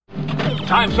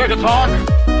time, Sir CLOG.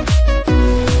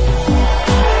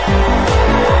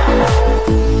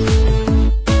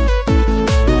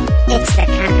 It's the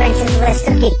comprehensive list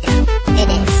of geekdom. It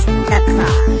is the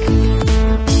CLOG.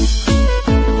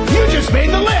 You just made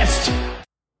the list!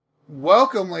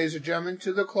 Welcome, ladies and gentlemen,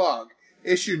 to the CLOG,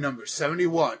 issue number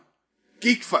 71.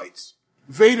 Geek Fights.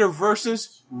 Vader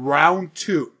versus Round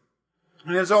 2.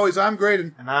 And as always, I'm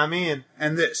Graydon. And I'm Ian.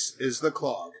 And this is the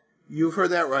CLOG. You've heard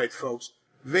that right, folks.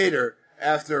 Vader,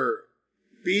 after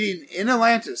beating in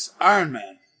Atlantis, Iron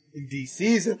Man, In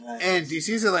DC's Atlantis. and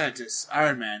DC's Atlantis,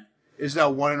 Iron Man, is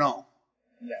now 1-0.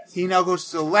 Yes. He now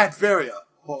goes to Latveria,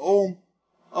 home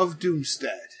of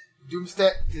Doomstead.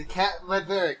 Doomstead,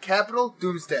 Latveria, capital,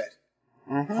 Doomstead.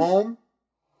 Mm-hmm. Home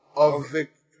of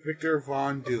Victor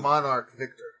Von Doom. Monarch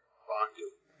Victor Von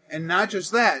Doom. And not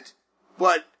just that,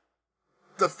 but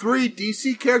the 3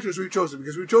 DC characters we've chosen,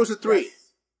 because we've chosen 3.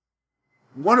 Yes.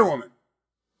 Wonder Woman,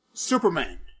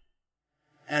 Superman,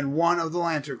 and one of the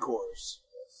Lantern Corps.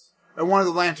 And one of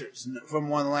the Lanterns from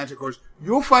one of the Lantern Corps.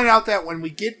 You'll find out that when we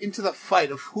get into the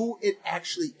fight of who it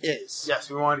actually is. Yes,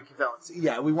 we wanted to keep that one secret.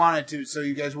 Yeah, we wanted to, so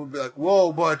you guys would be like,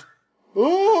 whoa, but...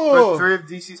 Oh! But 3 of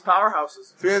DC's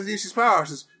powerhouses. 3 of DC's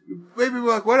powerhouses. Maybe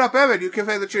we're like, what up, Batman? You can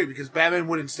fight the tree, because Batman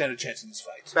wouldn't stand a chance in this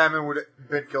fight. Batman would have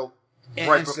been killed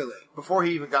Instantly. Before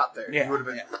he even got there. Yeah, He would have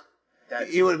been dead.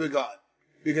 He would have been gone.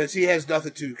 Because he has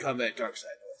nothing to combat Darkseid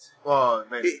with. Well,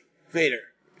 maybe. Vader.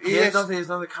 He has nothing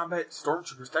to combat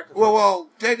stormtroopers, technically. Well,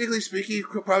 technically speaking, he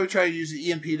could probably try to use an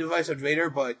EMP device on Vader,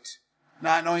 but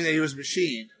not knowing that he was a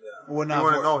machine would not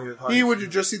work. He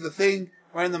would just see the thing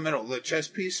right in the middle, the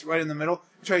chest piece right in the middle,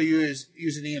 try to use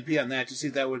an EMP on that to see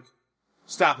if that would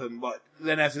stop him, but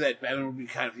then after that, Batman would be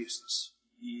kind of useless.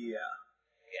 Yeah.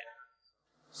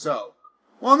 So,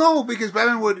 well, no, because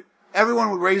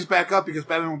everyone would raise back up because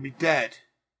Batman would be dead.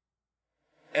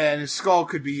 And his skull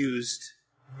could be used.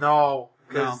 No,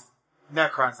 because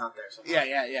Necron's not there. So. Yeah.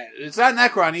 It's not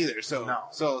Necron either, so No.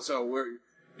 So we're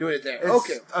doing it there.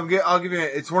 Okay. I'll give you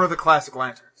it's one of the classic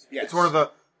lanterns. Yes. It's one of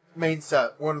the main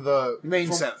set. One of the...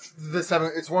 Main 7. The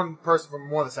 7. It's one person from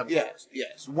one of the 7.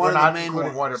 Yes. One of the main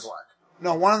including ones. White or Black.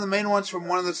 No, one of the main ones from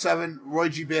one of the 7 Roy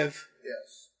G. Biv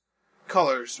Yes.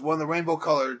 colors. One of the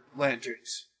rainbow-colored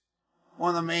lanterns.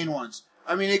 One of the main ones.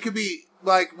 I mean, it could be,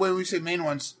 like, when we say main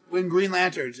ones, when Green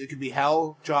Lanterns, it could be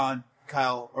Hal, John,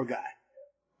 Kyle, or Guy.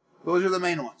 Those are the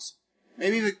main ones.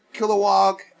 Maybe the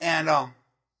Kilowog and,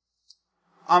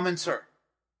 Amin Sur.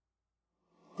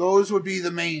 Those would be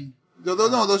the main... No,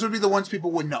 those would be the ones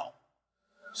people would know.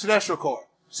 Sinestro Corps.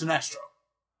 Sinestro.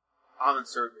 Amin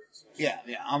Sur. Yeah,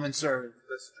 Amin Sur.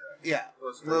 Lysitrack. Yeah,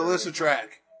 Lysitrack.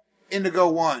 Indigo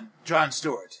 1, John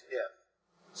Stewart. Yeah.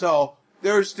 So,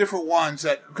 there's different ones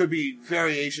that could be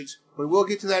variations, but we'll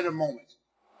get to that in a moment.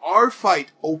 Our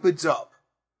fight opens up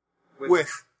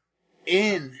with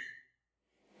in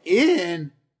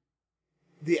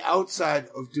the outside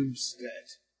of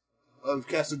Doomstead. Of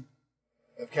Castle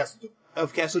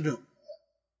Doom.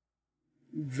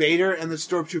 Vader and the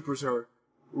Stormtroopers are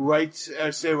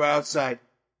stay right outside.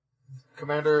 We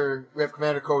have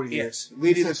Commander Cody. Yes,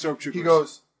 leading the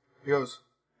Stormtroopers. He goes,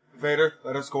 Vader,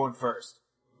 let us go in first.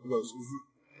 He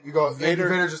goes,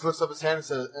 Vader just lifts up his hand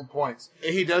and points.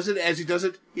 And he does it, as he does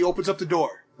it, he opens up the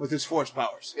door with his force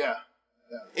powers. Yeah.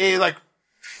 It,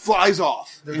 flies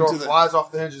off. The door flies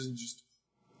off the hinges and just,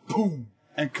 boom.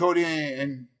 And Cody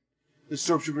and the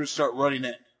Stormtroopers start running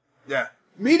in. Yeah.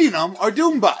 Meeting them are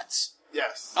Doombots.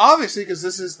 Yes. Obviously, because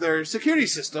this is their security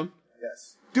system.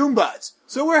 Yes. Doombots.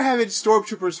 So we're having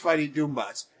Stormtroopers fighting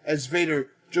Doombots as Vader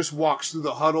just walks through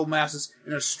the huddled masses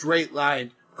in a straight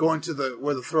line going to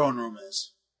where the throne room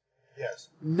is. Yes.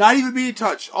 Not even being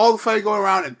touched. All the fighting going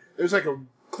around him. There's like a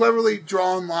cleverly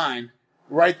drawn line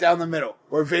right down the middle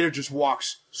where Vader just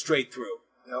walks straight through.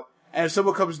 Yep. And if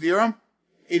someone comes near him,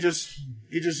 he just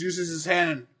uses his hand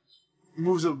and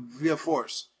moves them via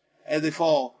force. And they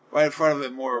fall right in front of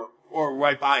him or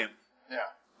right by him. Yeah.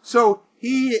 So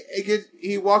he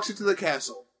walks into the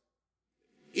castle.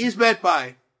 He's met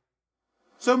by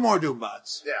some more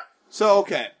Doombots. Yeah. So,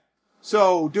 okay.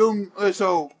 So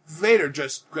Vader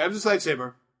just grabs his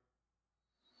lightsaber,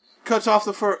 cuts off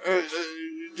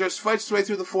just fights his way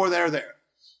through the 4 that are there.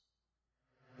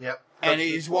 Yep. And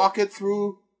he's walking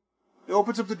through, he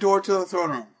opens up the door to the throne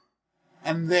room.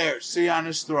 And there, sitting on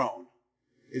his throne,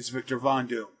 is Victor Von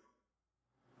Doom.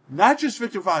 Not just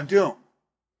Victor Von Doom.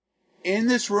 In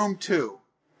this room, too,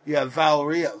 you have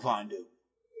Valeria Von Doom.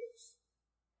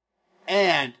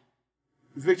 And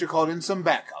Victor called in some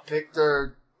backup.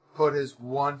 Victor put his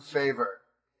one favor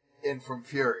in from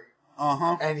Fury.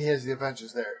 Uh-huh. And he has the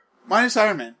Avengers there. Minus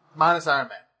Iron Man.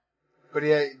 But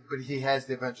he has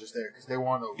the Avengers there because they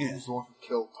want to know who's the one who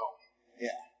killed Tony.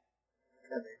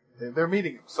 Yeah. And they're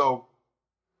meeting him. So,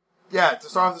 yeah, to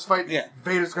start off this fight, Yeah.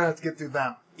 Vader's going to have to get through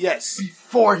them. Yes.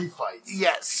 Before he fights.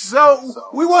 Yes.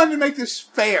 So, we wanted to make this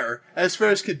fair as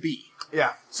could be.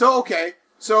 Yeah. So, okay.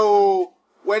 So,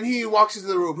 when he walks into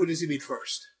the room, who does he meet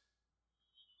first?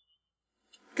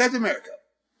 Captain America.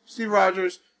 Steve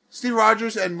Rogers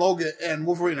and Logan and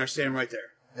Wolverine are standing right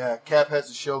there. Yeah, Cap has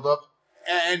his shield up.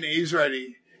 And he's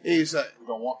ready. He's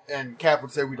and Cap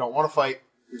would say, we don't want to fight,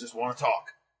 we just want to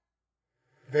talk.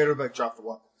 Vader would be like, drop the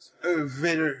weapons.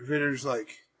 Vader's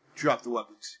like, drop the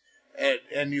weapons.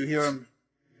 And you hear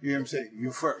him say,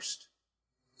 you first.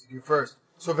 You first.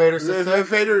 So Vader says,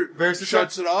 Vader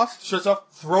shuts it off. Shuts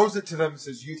off, throws it to them and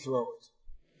says, you throw it.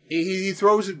 He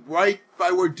throws it right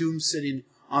by where Doom's sitting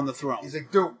on the throne. He's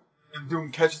like, Doom. And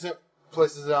Doom catches it,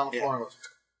 places it on the floor and goes...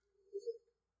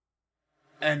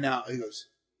 And now he goes,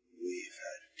 we've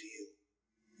had a deal.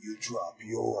 You drop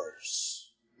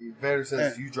yours. Vader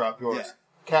says, you drop yours. Yeah.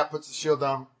 Cap puts the shield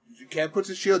down. Cap puts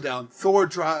his shield down. Thor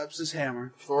drops his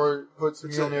hammer. Thor puts the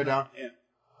Mjolnir down. Yeah.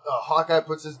 Hawkeye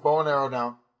puts his bow and arrow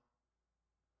down.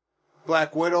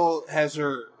 Black Widow has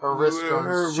her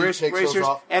wrist bracers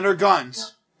off. And her guns.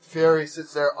 Yeah. Fury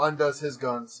sits there, undoes his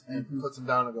guns, and puts them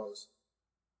down and goes.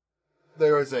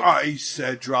 There was I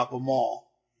said drop them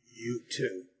all. You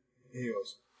too. He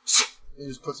goes. He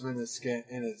just puts them in his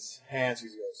hands. He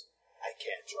goes, I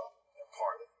can't drop them. They're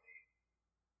part of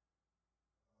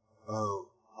me. Oh,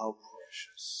 how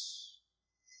precious.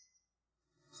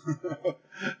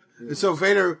 And so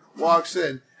Vader walks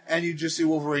in, and you just see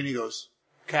Wolverine. He goes,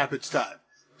 Cap, it's time.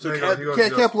 So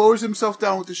Cap lowers himself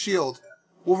down with the shield.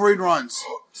 Wolverine runs.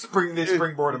 They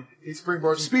springboard him. He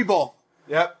springboards him. Speedball.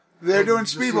 Yep. They're doing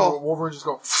speedball. Wolverine just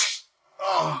go.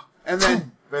 And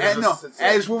then,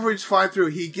 as Wolverine's flying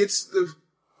through, he gets the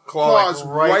claws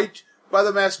right by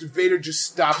the mask. Vader just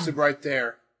stops him right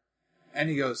there. And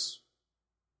he goes,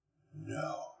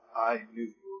 no. I knew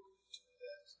you were going to do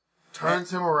that.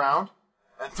 Turns him around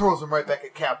and throws him right back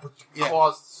at Cap. With the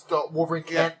claws, Wolverine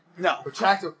can't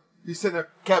retract him. He's sitting there.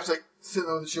 Cap's like sitting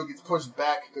there with the shield, gets pushed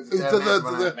back because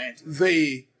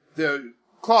the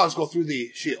claws go through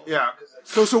the shield. Yeah.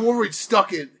 So Wolverine's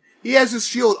stuck in. He has his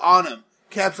shield on him.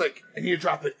 Cap's like, and he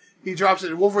drop it. He drops it,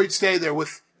 and Wolverine's staying there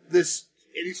with this,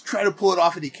 and he's trying to pull it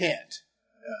off, and he can't.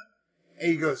 Yeah.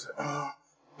 And he goes,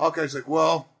 Hawkeye's like,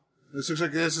 well, this looks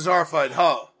like this is our fight,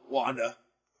 huh, Wanda?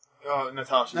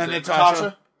 Natasha.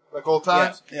 Natasha. Like old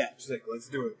times? Yeah. She's like, let's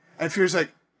do it. And Fury's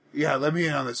like, yeah, let me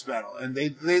in on this battle. And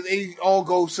they all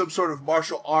go some sort of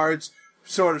martial arts,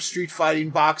 sort of street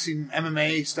fighting, boxing,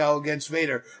 MMA style against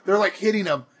Vader. They're like hitting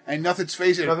him, and nothing's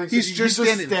phasing him. He's just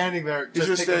standing there. He's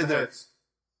just standing there.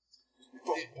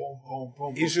 Boom, boom, boom,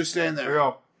 boom. He's just standing there. There you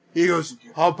go. He goes,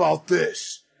 how about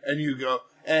this? And you go,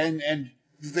 and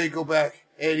they go back,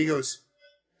 and he goes,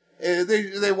 and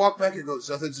they walk back and goes,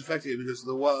 nothing's affecting him because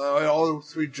all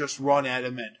three just run at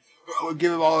him and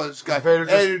give him all his guy. Vader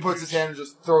just puts his hand and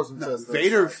just throws him. No,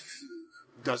 Vader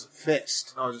does a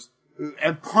fist. No, just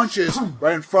and punches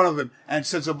right in front of him and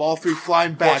sends them all three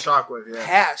flying back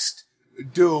past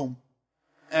Doom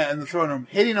and the throne room,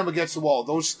 hitting them against the wall.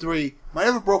 Those three might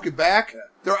have a broken back. Yeah.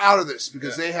 They're out of this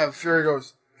because they have.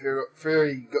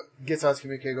 Fury gets out his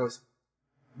communicator, goes,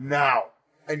 now.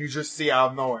 And you just see out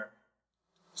of nowhere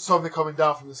something coming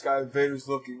down from the sky. Vader's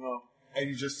looking up, and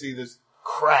you just see this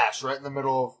crash right in the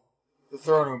middle of the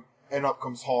throne room, and up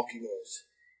comes Hulk. He goes,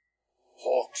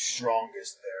 Hulk's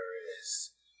strongest there is.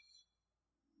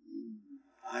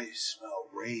 I smell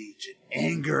rage and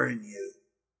anger in you.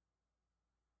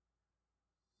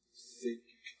 Think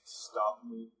you can stop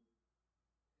me?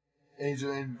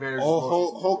 And Vader's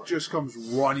Hulk just comes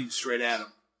running straight at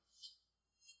him.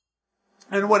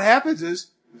 And what happens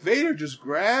is, Vader just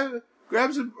grabs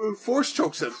him, force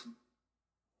chokes him.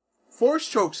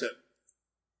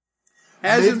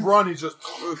 As him run, he just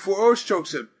force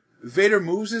chokes him. Vader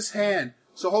moves his hand,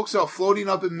 so Hulk's all floating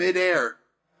up in midair.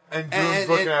 And Doom's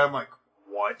looking at him like,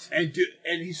 what? And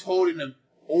he's holding him.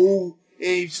 Oh, and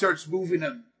he starts moving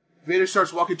him. Vader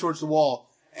starts walking towards the wall.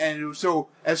 And so,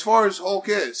 as far as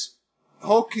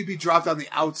Hulk could be dropped on the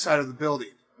outside of the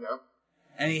building. Yep.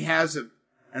 And he has him.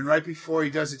 And right before he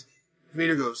does it,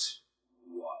 Vader goes,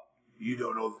 what? You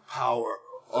don't know the power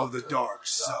of the dark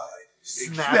side.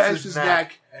 Snaps his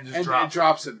neck and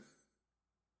drops him.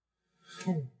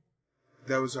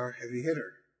 That was our heavy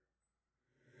hitter.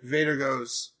 Vader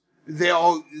goes, they're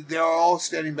all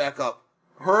standing back up.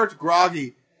 Hurt,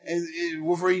 groggy, and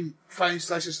Wolverine finally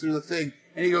slashes through the thing.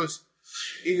 And he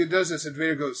does this, and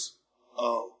Vader goes,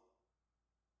 oh,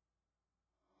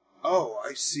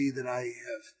 I see that I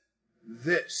have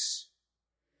this.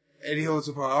 And he holds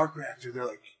up our arc reactor. They're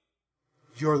like,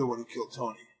 you're the one who killed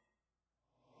Tony.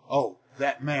 Oh,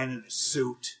 that man in a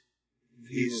suit.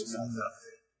 He's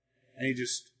nothing. And he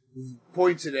just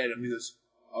points it at him. He goes,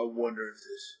 I wonder if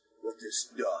what this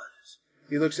does.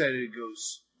 He looks at it and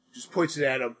goes, just points it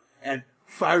at him and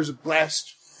fires a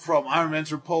blast from Iron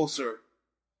Man's repulsor.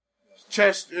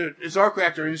 His arc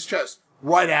reactor in his chest,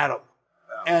 right at him.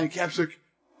 And Cap's like,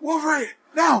 Wolverine,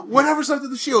 now, whatever's left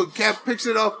of the shield. Cap picks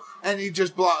it up and he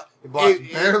just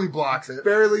barely blocks it.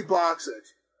 Barely blocks it.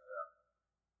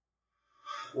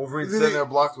 Wolverine's sitting there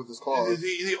blocked with his claws.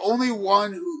 The only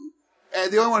one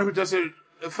who doesn't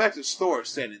affect is Thor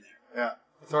standing there. Yeah.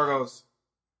 Thor goes,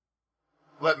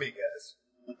 let me guess.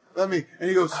 And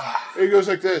he goes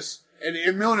like this. And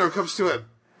Mjolnir comes to him.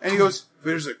 And he goes,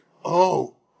 Vader's like,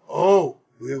 oh,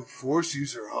 we have a force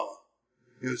user, huh?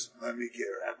 He goes, let me get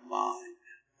her at mine.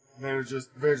 Vader just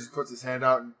puts his hand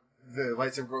out and the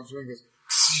lightsaber goes through and goes,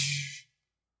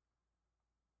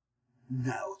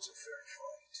 now it's a fair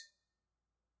fight.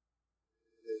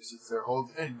 They sits there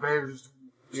holding, and Vader's just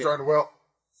starting to wail.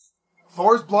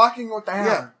 Thor's blocking with the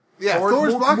hammer. Yeah,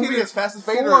 Thor's blocking moving as fast as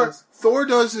Vader is. Thor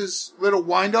does his little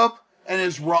wind up and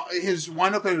his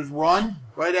wind up and his run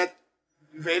right at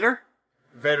Vader.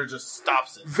 Vader just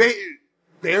stops it. Vader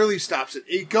barely stops it.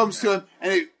 He comes to him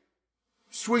and it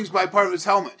swings by part of his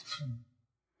helmet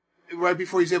right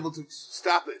before he's able to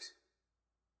stop it.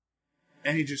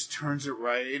 And he just turns it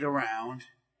right around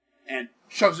and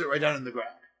shoves it right down in the ground.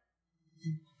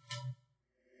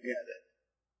 Yeah,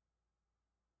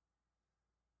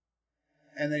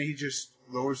 and then he just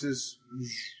lowers his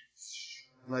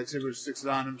lightsaber, sticks it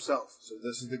on himself. So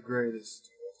this is the greatest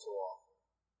of all.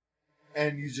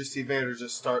 And you just see Vader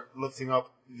just start lifting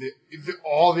up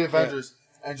all the Avengers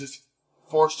and just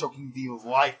force choking the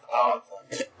life out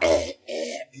of them.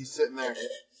 He's sitting there.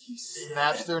 He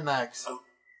snaps their necks.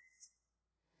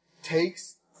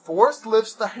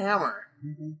 Lifts the hammer.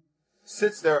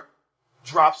 Sits there,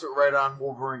 drops it right on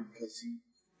Wolverine because he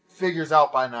figures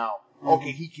out by now,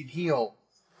 okay, he can heal.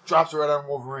 Drops it right on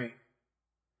Wolverine.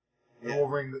 And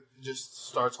Wolverine just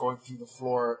starts going through the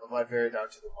floor of Latveria down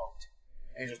to the moat.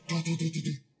 And just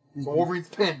so Wolverine's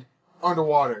pinned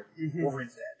underwater.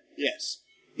 Wolverine's dead. Yes.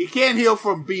 He can't heal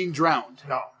from being drowned.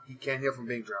 No, he can't heal from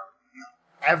being drowned. No.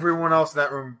 Everyone else in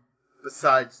that room,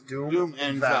 besides Doom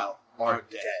and Val, are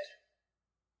dead.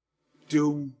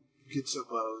 Doom gets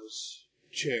up out of his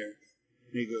chair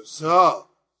and he goes, oh,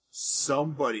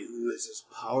 somebody who is as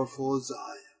powerful as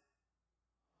I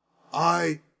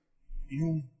am.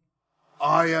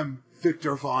 I am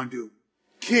Victor Von Doom,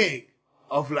 King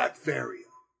of Latveria.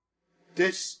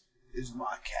 This is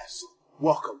my castle.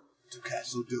 Welcome to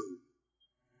Castle Doom.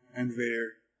 And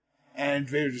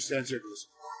Vader just stands there and goes,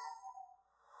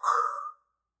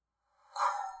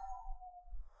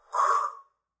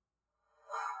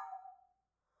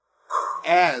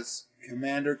 as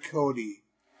Commander Cody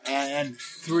and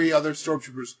 3 other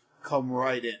stormtroopers come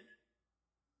right in.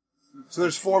 So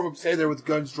there's 4 of them stay there with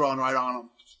guns drawn right on them.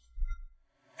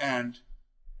 And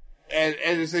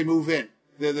as they move in,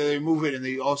 they move in and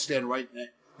they all stand right in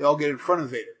it. They all get in front of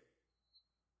Vader.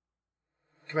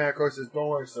 Commander Cody says, don't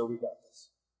worry, sir, we got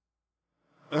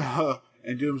this.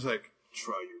 And Doom's like,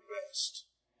 try your best.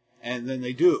 And then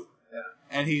they do. Yeah.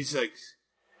 And he's like,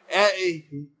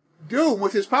 Doom,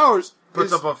 with his powers,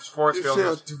 puts up a force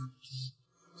field.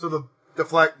 So the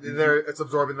it's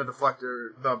absorbing the deflector,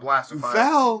 the blaster fire.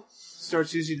 Val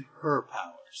starts using her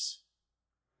powers.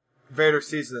 Vader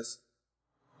sees this,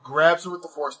 grabs her with the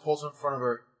force, pulls her in front of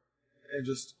her, and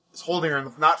just is holding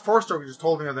her, not force stroking, just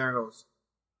holding her there and goes,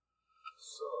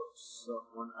 so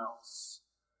someone else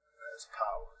has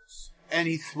powers. And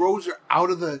he throws her out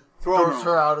of the throne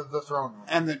room.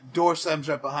 And the door slams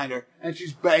right behind her, and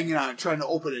she's banging on it, trying to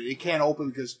open it. He can't open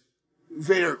because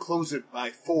Vader closed it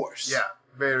by force. Yeah,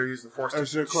 Vader used the force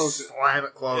to close it. Slam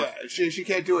it closed. Yeah, she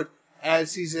can't do it.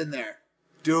 As he's in there,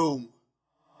 Doom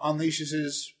unleashes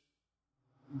his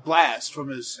blast from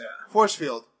his force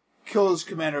field, kills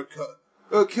the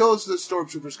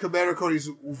stormtroopers. Commander Cody's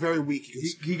very weak.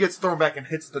 He gets thrown back and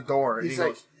hits the door. And he's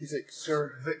like,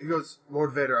 sir. He goes,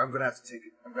 Lord Vader, I'm going to have to take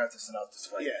it. I'm going to have to send out this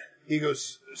fight. Yeah. He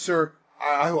goes, sir,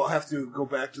 I will have to go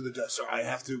back to the Death Star. I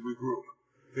have to regroup.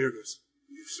 Vader goes,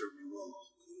 you served me well,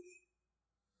 Cody.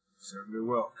 Served me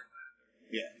well,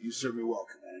 Commander. Yeah, you served me well,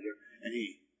 Commander.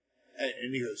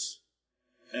 And he goes,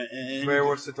 and Vader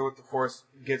will sit there with the force,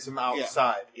 gets him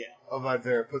outside of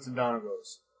Latveria, puts him down and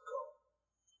goes,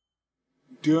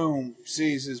 go. Doom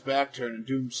sees his back turn and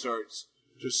Doom starts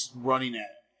just running at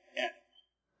him.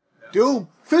 Doom,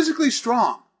 physically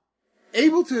strong,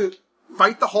 able to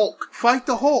fight the Hulk.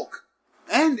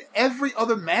 and every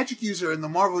other magic user in the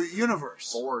Marvel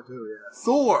Universe. Thor, too, yeah.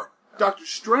 Thor, Doctor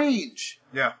Strange,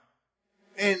 Yeah.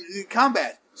 in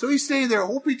combat. So he's standing there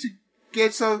hoping to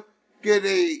get an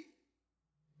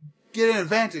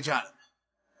advantage on him.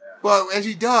 Yeah. But as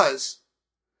he does,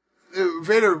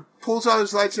 Vader pulls out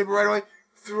his lightsaber right away,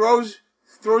 throws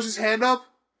his hand up,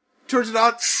 turns it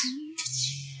on,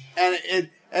 and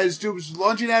as Doom's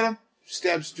lunging at him,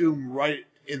 stabs Doom right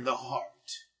in the heart.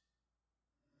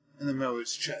 In the middle of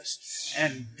his chest.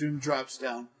 And Doom drops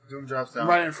down.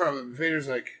 Right in front of him. Vader's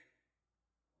like,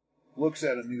 looks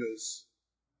at him, he goes,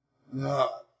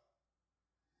 "Ah."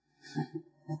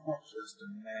 Just a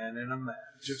man in a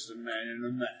mask. Just a man in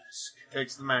a mask.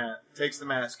 Takes the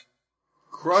mask,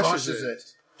 Crushes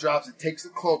it. drops it, takes the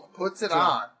cloak, puts it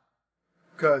on.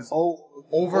 Because opens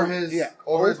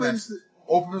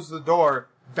the door,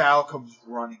 Val comes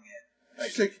running in.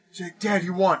 She's like, Dad,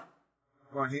 you won.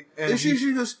 And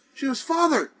she goes,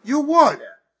 Father, you won. Yeah.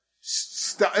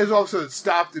 It's all of a sudden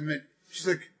stopped him. And she's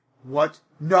like, what?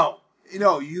 No,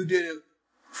 you did it.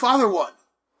 Father won.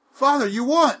 Father, you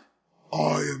won.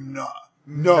 I am not.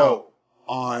 No,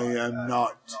 I am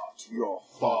not your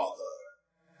father.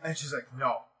 And she's like,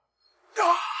 no.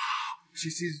 She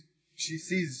sees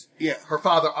Yeah. her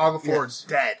father on the floor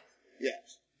dead. Yeah.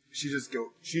 She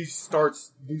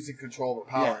starts losing control of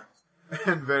her power. Yeah.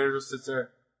 And Vader just sits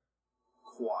there,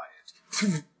 quiet.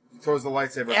 Throws the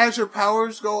lightsaber. As her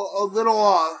powers go a little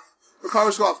off, her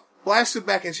powers go off, blasts it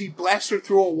back as he blasts her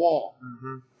through a wall,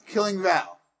 killing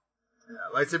Val. Yeah,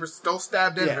 lightsaber's still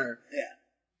stabbed in her. Yeah.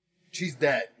 She's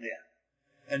dead. Yeah.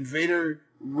 And Vader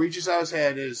reaches out his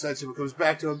hand and his lightsaber comes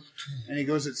back to him, and he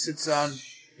goes and sits on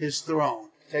his throne.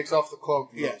 Takes off the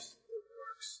cloak. Yes. It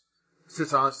works.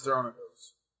 Sits on his throne and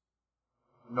goes,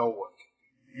 no one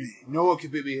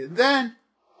can beat me. And then,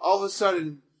 all of a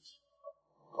sudden,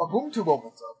 a boom tube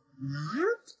opens up.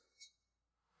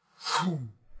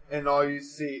 And all you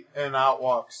see, and out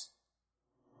walks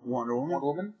Wonder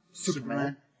Woman,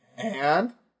 Superman,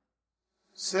 and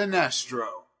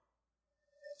Sinestro.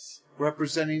 Yes.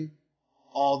 Representing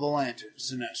all the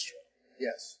lanterns, Sinestro.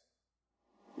 Yes.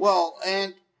 Well,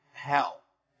 and Hal,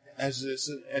 as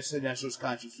Sinestro's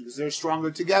conscience, because they're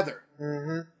stronger together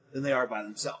than they are by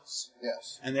themselves.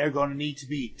 Yes. And they're going to need to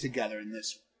be together in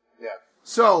this one. Yeah.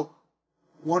 So,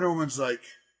 Wonder Woman's like,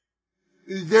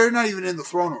 they're not even in the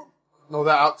throne room. No,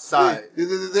 they're outside.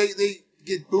 They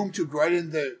get boom tubed right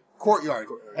in the courtyard,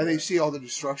 and they see all the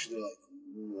destruction. They're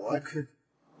like,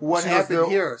 what happened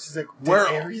here? She's like, did where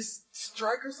Ares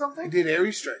strike or something? Did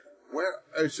Ares strike? Where?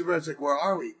 Superman's like, where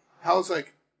are we? Hal's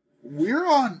like, we're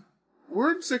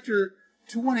in sector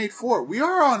 2184. We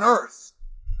are on Earth.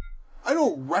 I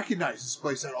don't recognize this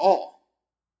place at all.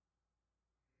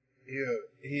 Yeah,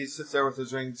 he sits there with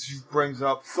his ring. She brings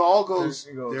up. Thal goes,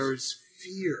 there is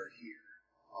fear here.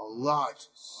 A lot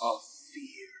of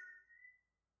fear.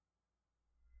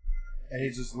 And he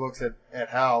just looks at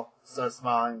Hal, starts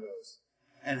smiling, and goes.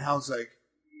 And Hal's like,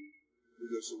 the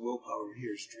willpower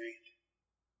here is drained.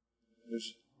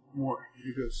 There's more.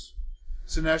 He goes,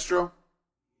 Sinestro,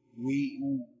 we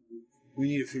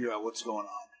need to figure out what's going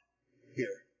on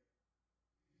here.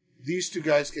 These two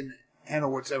guys can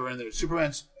handle whatever in there.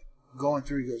 Superman's going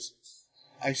through. He goes,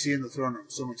 I see in the throne room.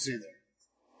 Someone's sitting there.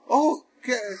 Oh,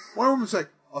 okay. One woman's like,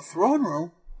 a throne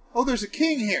room? Oh, there's a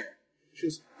king here. She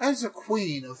goes, as a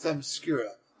queen of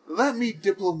Themyscira, let me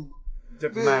diplomatically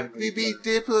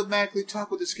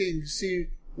talk with this king to see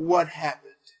what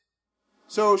happened.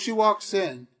 So she walks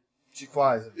in. She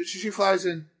flies in. She flies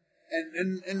in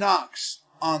and knocks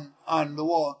on the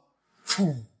wall.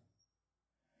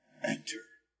 Enter.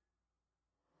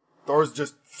 Doors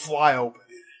just fly open.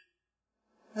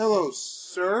 Hello,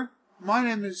 sir.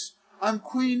 I'm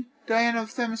Queen Diana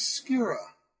of Themyscira.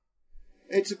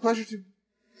 It's a pleasure to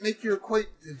make your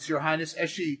acquaintance, Your Highness, as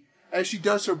she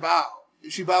does her bow.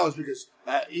 She bows because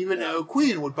even a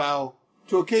queen would bow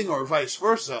to a king or vice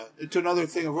versa, to another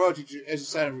thing of royalty as a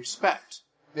sign of respect.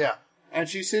 Yeah. And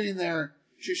she's sitting there,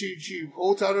 she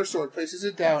holds out her sword, places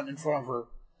it down in front of her,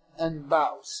 and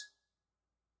bows.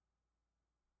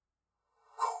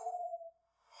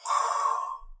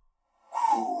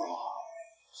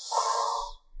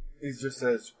 He just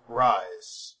says,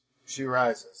 rise. She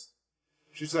rises.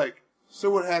 She's like, so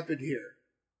what happened here?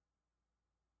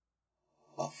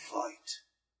 A fight.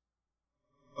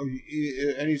 Oh,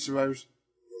 any survivors?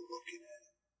 We're looking at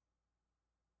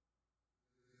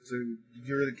it. So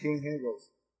you're the king here? He goes,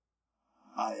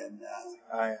 I am now.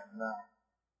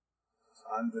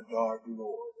 I'm the Dark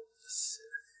Lord of the Sith.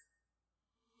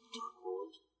 Dark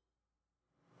Lord?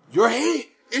 You're Hades!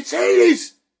 It's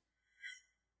Hades!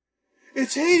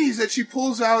 it's Hades that she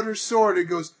pulls out her sword and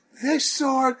goes, "This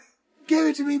sword,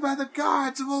 given to me by the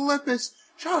gods of Olympus,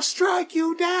 shall strike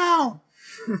you down."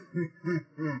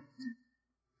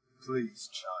 Please,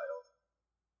 child.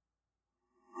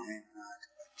 I am not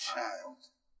a child.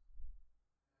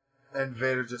 And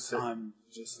Vader just said, I'm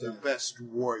just the best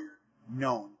warrior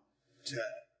known to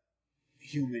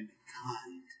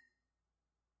humankind.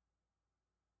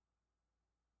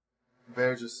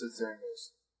 Vader just sits there and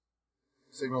goes,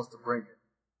 signals to bring it.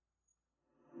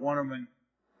 Wonder Woman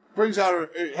brings out her,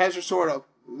 has her sword up,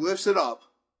 lifts it up,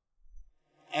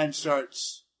 and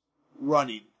starts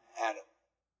running at him.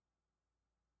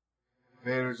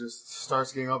 Vader just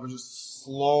starts getting up and just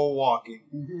slow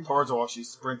walking towards her while she's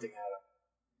sprinting at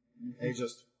him. And he's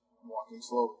just walking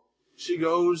slowly.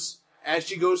 As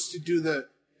she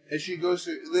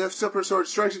lifts up her sword,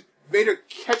 strikes it, Vader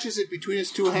catches it between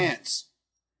his two hands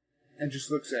and just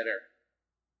looks at her.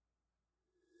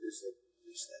 Is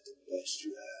that the best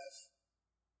you have?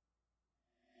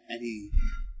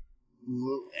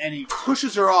 And he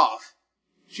pushes her off.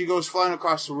 She goes flying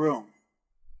across the room.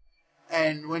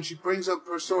 And when she brings up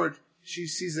her sword, she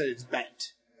sees that it's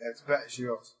bent. It's bent. She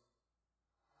goes,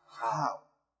 How?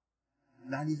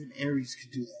 Not even Ares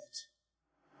could do that.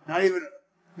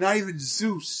 Not even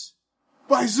Zeus.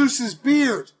 By Zeus's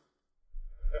beard!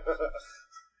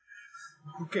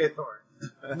 okay, Thor.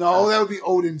 No, that would be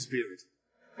Odin's beard.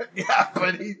 Yeah,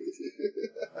 but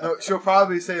no, she'll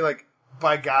probably say, like,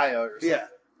 by Gaia or something. Yeah.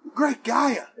 Great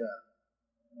Gaia! Yeah.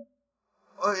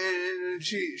 And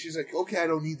she's like, okay, I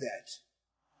don't need that.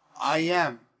 I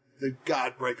am the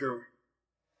Godbreaker.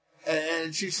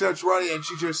 And she starts running, and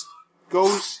she just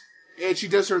goes, and she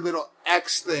does her little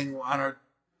X thing on her.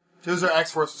 She does her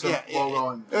X-Force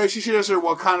logo. And she does her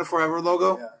Wakanda Forever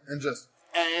logo. Yeah, and just...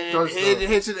 And it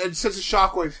hits it and sends a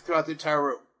shockwave throughout the entire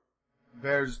room.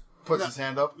 Vader just puts his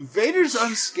hand up. Vader's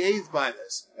unscathed by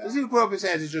this. Doesn't even put up his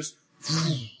hands, he just...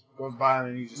 goes by him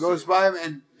and he just... goes by him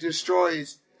and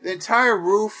destroys the entire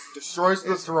roof. Destroys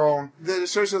the throne.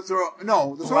 Destroys the throne.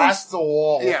 No, the throne. Blasts the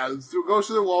wall. Yeah, goes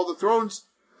to the wall. The throne's...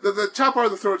 The top part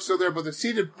of the throne's still there, but the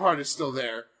seated part is still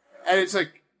there. And it's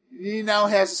like, he now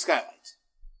has a skylight.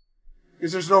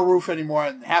 Because there's no roof anymore,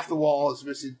 and half the wall is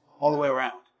missing all the way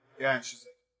around. Yeah, and she's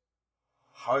like,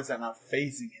 how is that not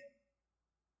phasing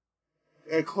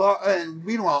him? And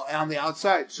meanwhile, on the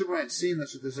outside, Superman's seeing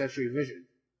this with his X-ray vision.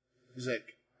 He's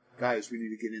like, guys, we need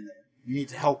to get in there. You need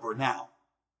to help her now.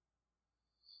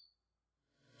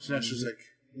 Sinestro's like,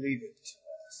 leave it to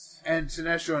us. And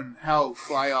Sinestro and Hal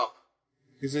fly up.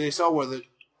 Because they saw where the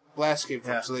blast came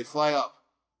from, so they fly up.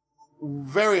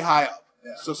 Very high up.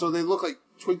 Yeah. So they look like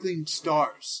twinkling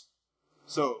stars.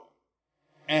 So,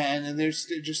 and they're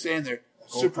just standing there.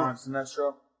 Old times,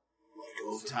 Sinestro. Like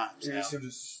old times. Yeah.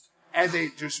 And they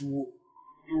just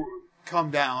come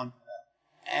down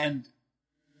and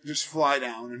just fly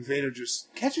down, and Vader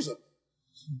just catches them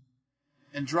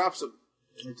and drops them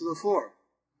into the floor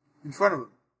in front of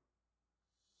him.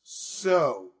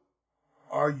 So,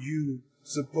 are you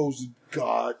supposed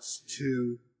gods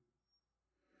too?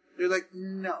 They're like,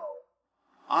 no.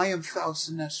 I am Thal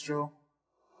Sinestro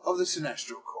of the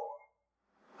Sinestro Corps.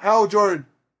 Hal Jordan,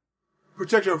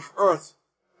 protector of Earth,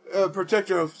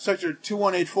 protector of Sector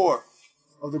 2184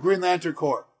 of the Green Lantern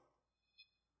Corps.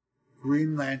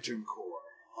 Green Lantern Corps,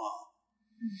 huh?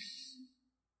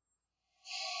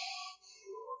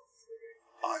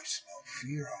 I smell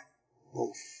fear on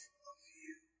both of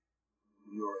you.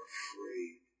 You're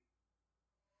afraid.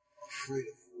 Afraid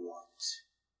of what?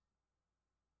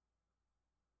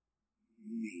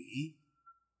 Me?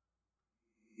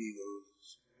 He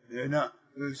goes, no.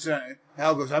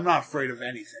 Hal goes, I'm not afraid of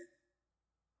anything.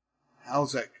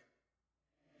 Hal's like,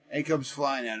 and he comes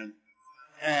flying at him,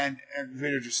 and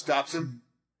Vader just stops him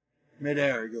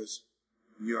midair. He goes,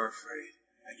 you're afraid.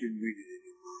 I can read it in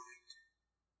your mind.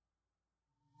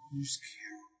 Who's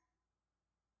Carol?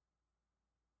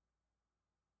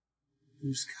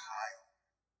 Who's Kyle?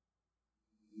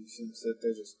 He sit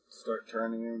there, just start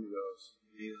turning him, and he goes,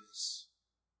 Yes.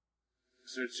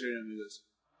 Starts turning him, and he goes,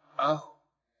 oh,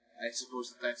 I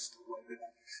suppose that's the weapon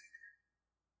on your finger.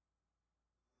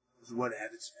 Is what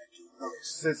had its magic.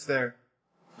 Sits there,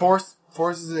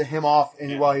 forces him off,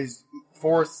 and while he's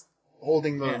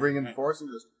holding the ring in the force, and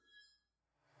just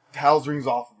Hal's rings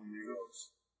off of him, and he goes.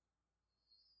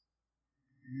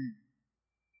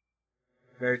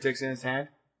 Barry takes it in his hand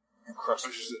and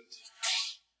crushes it.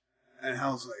 And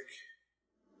Hal's like,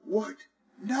 what?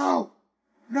 No!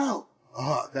 No!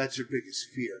 Ah, that's your biggest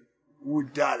fear.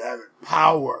 Would not having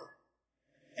power.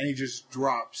 And he just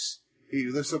drops. He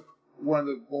lifts up one of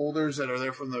the boulders that are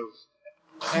there from the...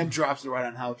 and drops it right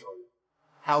on Hal Jordan.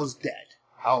 Hal's dead.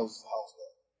 Hal's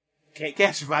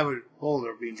Can't survive a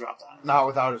boulder being dropped on him. not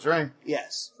without his ring.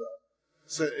 Yes.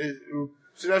 So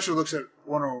Sinestro looks at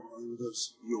Wonder Woman and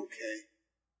goes, "You okay?"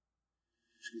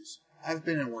 She goes, "I've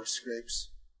been in worse scrapes.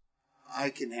 I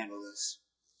can handle this."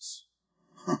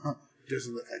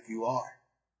 Doesn't look like you are.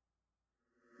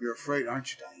 You're afraid,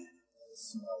 aren't you, Diane? The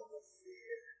smell of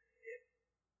fear.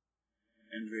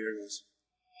 And Vader goes,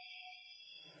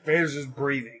 Vader's just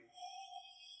breathing.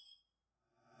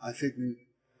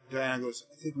 Diana goes,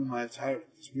 "I think we might have tired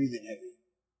of this breathing heavy."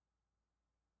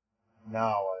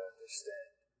 Now I understand.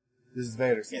 This is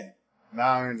Vader saying,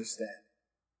 now I understand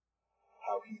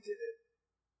how he did it.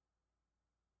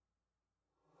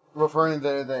 Referring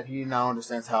there that he now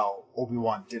understands how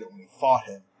Obi-Wan did it when he fought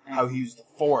him. How he used the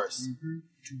Force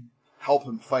to help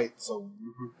him fight. So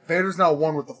Vader's now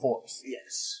one with the Force.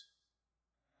 Yes.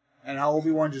 And how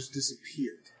Obi-Wan just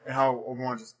disappeared. And how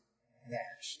Obi-Wan just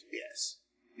vanished. Yes.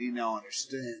 He now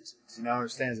understands it. He now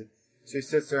understands it. So he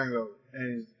sits there and goes,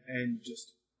 and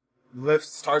just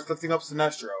starts lifting up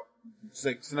Sinestro. He's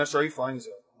like, "Sinestro, are you flying?" He's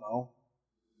like, "No."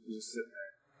 He's just sitting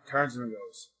there. Turns and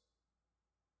goes,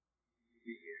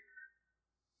 "Fear.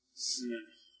 It's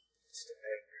the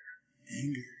anger.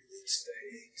 Anger leads to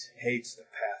hate. Hate's the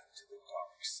path to the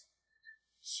dark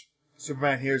side."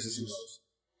 Superman hears this and goes,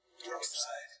 "Dark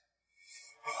side."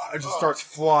 And just starts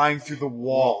flying through the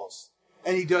walls.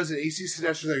 And he does it. He sees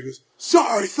Sinestro there. He goes,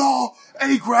 "Sorry, Thal!"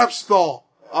 And he grabs Thal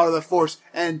out of the Force.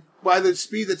 And by the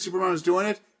speed that Superman was doing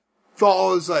it,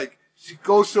 Thal is like, she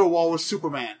goes through a wall with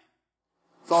Superman.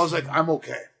 Thal is like, "I'm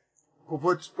okay."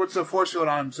 Puts a force field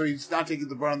on him so he's not taking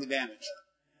the brunt of the damage.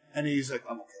 And he's like,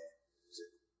 "I'm okay." He's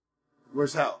like,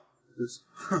 "Where's Hal?" He goes,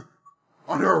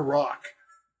 "Under a rock."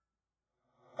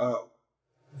 Oh.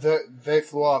 They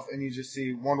flew off, and you just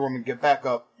see Wonder Woman get back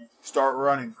up, start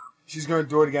running. She's going to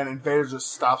do it again, and Vader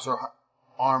just stops her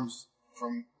arms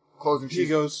from closing. He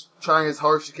goes, trying as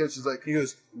hard as she can. She's like, he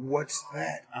goes, "What's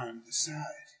that on the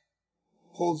side?"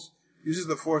 Uses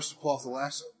the Force to pull off the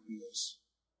lasso. He goes,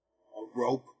 "A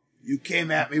rope? You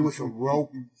came at me with a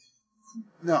rope?"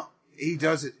 No, he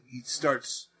does it. He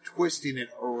starts twisting it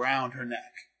around her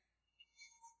neck.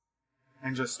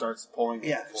 And just starts pulling it.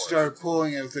 Yeah, started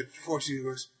pulling it with the Force. He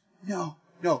goes, no.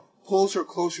 Pulls her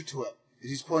closer to him.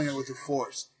 He's pulling it with the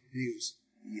Force. And he goes,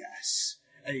 "Yes."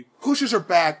 And he pushes her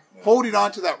back, holding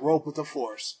onto that rope with the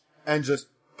Force. And just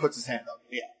puts his hand up.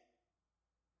 Yeah.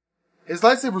 His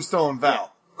lightsaber's still in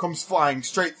Val. Comes flying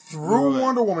straight through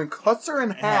Wonder Woman, cuts her in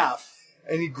half,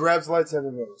 and he grabs the lightsaber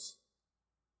and goes.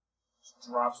 Just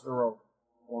drops the rope.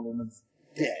 Wonder Woman's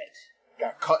Dead.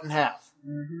 Got cut in half.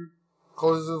 Mm-hmm.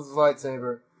 Closes his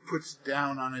lightsaber. Puts it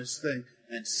down on his thing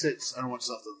and sits on what's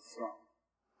left of the throne.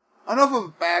 Enough of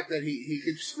a back that he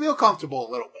can feel comfortable a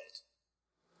little bit.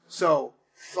 So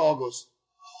Thal goes,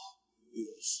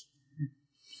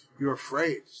 "You're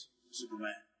afraid,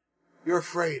 Superman. You're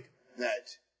afraid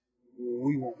that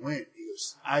we won't win." He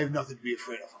goes, "I have nothing to be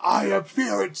afraid of. I am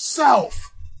fear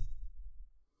itself."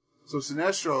 So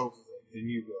Sinestro, Then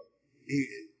you go.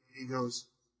 he goes,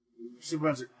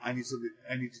 Superman's like, I need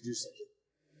to do something.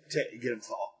 Get him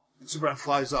Thal. And Superman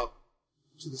flies up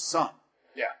to the sun.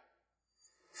 Yeah.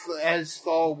 As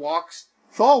Thal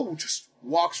just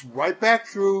walks right back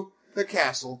through the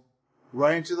castle,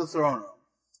 right into the throne room,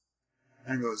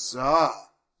 and goes,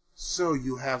 so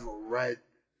you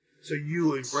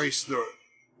embrace the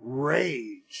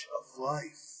rage of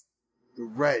life, the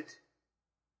red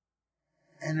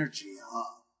energy,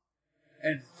 huh?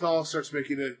 And Thal starts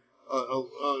making a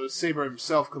saber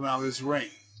himself come out of his ring,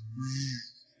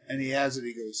 and he has it.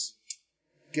 He goes,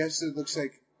 "Guess it looks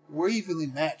like we're evenly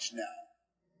matched now."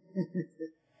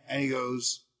 And he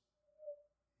goes,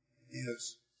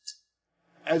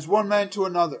 as one man to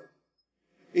another.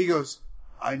 He goes,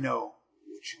 "I know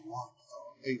what you want."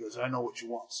 He goes, "I know what you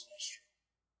want, Sinestro.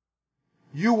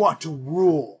 You want to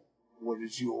rule what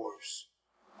is yours.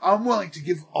 I'm willing to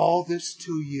give all this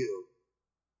to you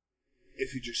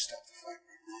if you just stop the fight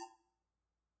right now."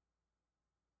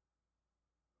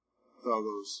 Thal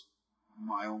goes,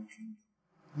 "My own kingdom."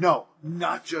 No,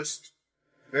 not just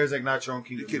There's like not your own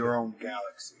kingdom, your own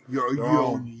galaxy. your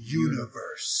own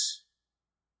universe.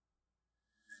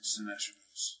 And Sinestro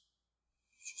goes,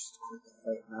 Just quit the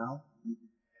fight now.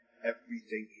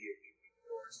 Everything here can be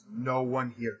yours. No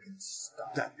one here can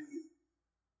stop "That be you."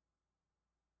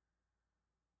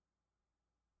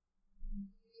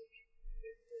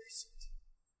 Embrace it.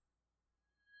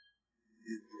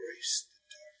 Embrace the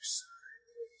dark side.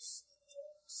 Embrace the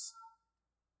dark side.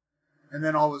 And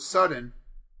then all of a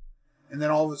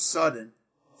sudden,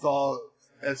 Thal,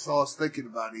 as Thal is thinking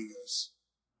about it, he goes,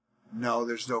 "No,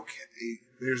 there's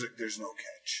there's no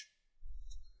catch.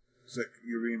 It's like,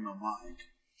 you're reading my mind.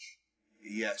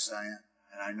 Yes, I am.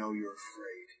 And I know you're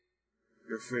afraid.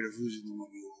 You're afraid of losing the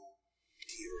one you hold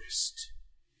dearest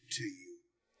to you,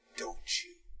 don't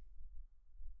you?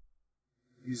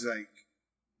 He's like,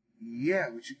 yeah,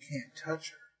 but you can't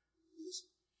touch her. He goes,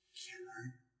 can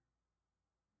I?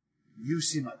 You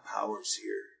see my powers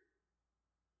here.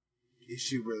 Is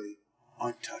she really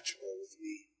untouchable with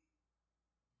me?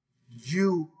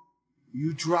 You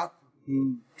drop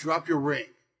your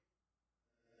ring.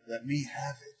 Let me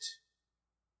have it.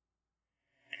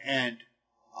 And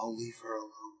I'll leave her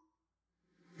alone.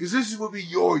 Because this will be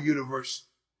your universe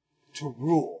to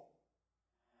rule.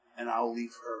 And I'll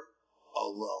leave her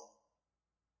alone.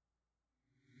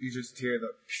 You just hear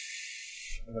the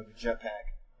psh like a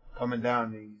jetpack coming down,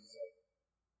 and he's like,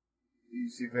 you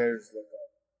see Vader's look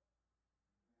up.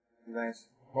 Nice.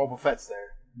 Boba Fett's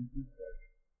there. Mm-hmm.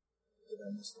 Did I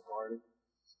miss the party?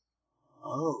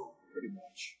 Oh, Pretty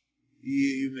much.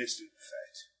 you missed it,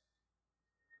 Fett.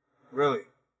 Really?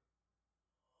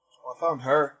 Well, I found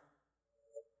her.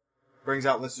 Brings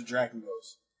out List of Dragon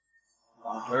goes.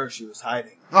 Found her, she was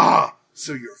hiding. Ah,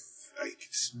 so I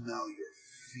can smell your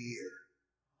fear.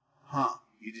 Huh,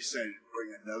 you decided to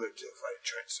bring another to fight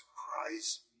to try to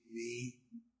surprise me?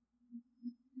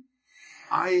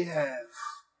 I have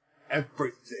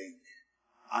everything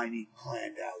I need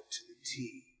planned out to the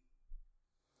T.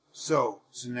 So,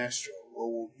 Sinestro,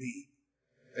 what will be?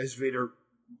 As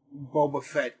Boba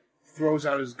Fett throws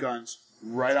out his guns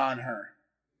right on her.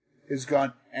 His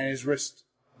gun and his wrist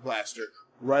blaster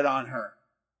right on her.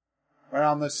 Right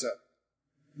on Lissa.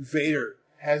 Vader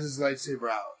has his lightsaber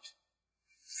out.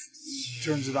 He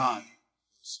turns it on.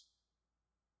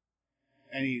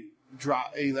 And he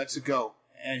lets it go.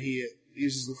 And he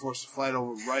uses the Force to fly it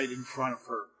over right in front of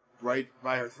her. Right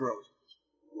by her throat.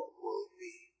 What will it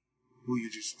be? Will you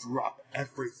just drop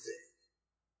everything?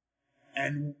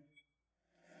 And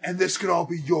this could all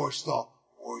be yours, though.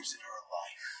 Or is it her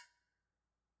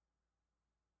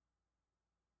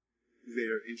life?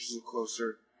 Vader inches it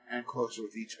closer and closer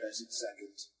with each passing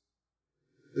second.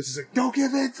 This is like, don't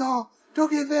give in, Thal! Don't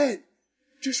give in!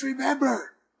 Just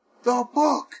remember, the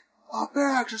book of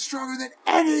Barracks is stronger than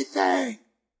anything!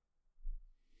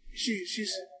 She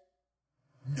said,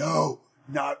 no,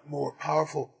 not more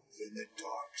powerful than the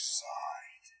dark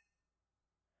side.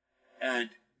 And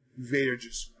Vader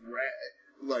just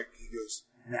he goes,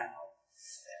 now,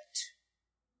 Fett.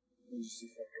 What did you see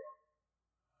Fett go?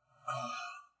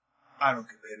 I don't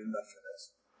get paid enough for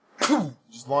this.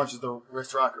 Just launches the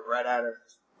wrist rocket right at her.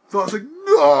 So I was like,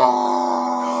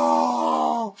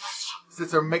 no!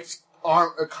 Sits there, makes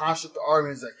a construct the arm,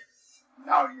 and he's like,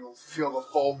 now you'll feel the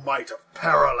full might of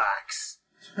Parallax.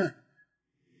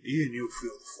 Even you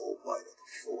feel the full might of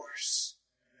the Force.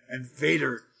 And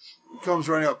Vader comes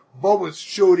running up. Boba's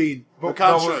shooting the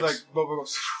constructs. Boba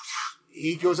goes,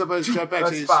 he goes up on his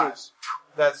jetpack.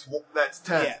 That's 5. That's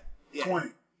 10. Yeah.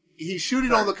 20. He's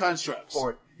shooting all the constructs.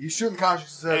 40. He's shooting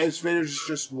constructs. As Vader's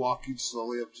just walking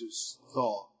slowly up to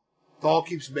Thal. Thal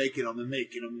keeps making them and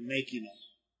making them and making them.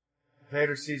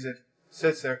 Vader sees it,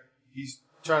 sits there. He's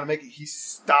trying to make it. He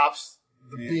stops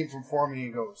the beam from forming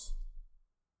and goes.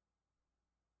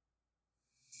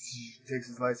 Takes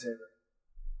his lightsaber.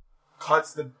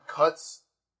 Cuts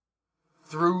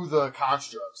through the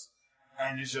constructs.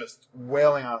 And is just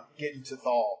wailing on, getting to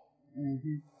Thal.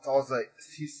 Mm-hmm. Thal's like,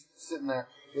 he's sitting there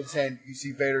with his hand. You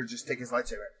see Vader just take his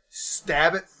lightsaber,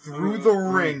 stab it through the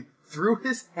ring, through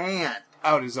his hand.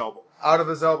 Out his elbow. Out of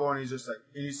his elbow, and he's just like,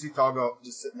 and you see Thal go,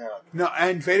 just sitting there like. No,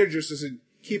 and Vader just doesn't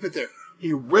keep it there.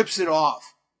 He rips it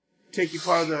off, taking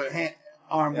part of the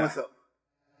arm with him.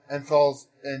 And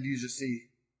you just see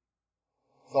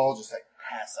Thal just like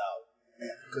pass out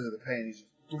because of the pain. He's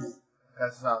just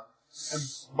passes out. And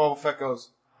Boba Fett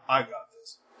goes, I got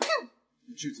this.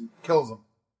 And shoots him, kills him.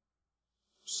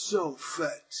 So,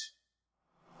 Fett,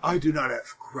 I do not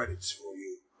have credits for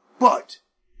you, but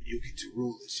you get to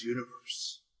rule this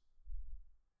universe.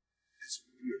 It's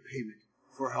your payment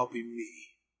for helping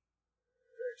me.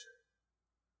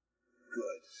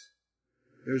 Good.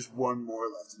 There's one more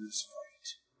left in this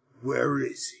fight. Where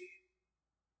is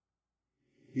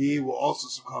he? He will also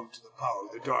succumb to the power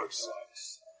of the dark side.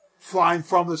 Flying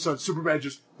from the sun, Superman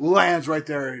just lands right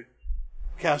there in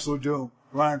Castle of Doom,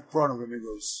 right in front of him, and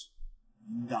goes,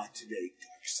 not today,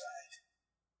 dark side.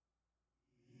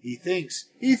 He thinks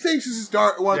this is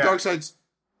one of Darkseid's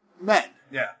men.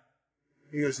 Yeah.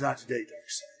 He goes, not today,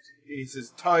 Darkseid. He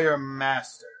says, tell your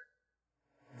master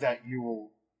that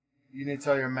you need to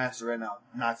tell your master right now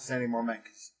not to send any more men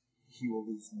because he will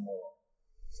lose more.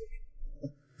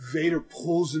 Vader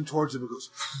pulls him towards him and goes,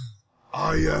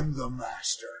 I am the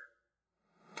master.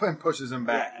 And pushes him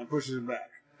back. Yeah, and pushes him back.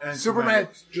 And Superman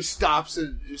just stops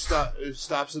and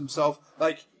stops himself.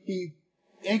 Like, he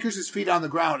anchors his feet on the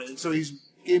ground, and so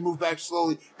he moves back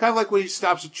slowly. Kind of like when he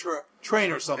stops a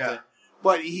train or something. Yeah.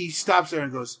 But he stops there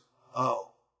and goes,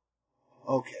 oh,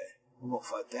 okay, we're going to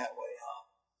fight that way, huh?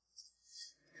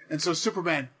 And so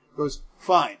Superman goes,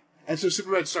 fine. And so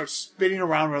Superman starts spinning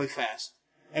around really fast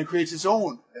and creates his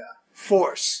own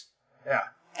force. Yeah.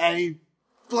 And he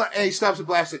stops and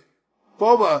blasts it.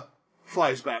 Boba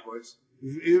flies backwards.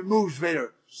 It moves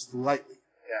Vader slightly.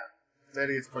 Yeah.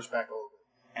 Vader gets pushed back a little bit.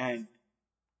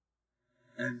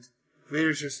 And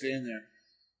Vader's just standing there.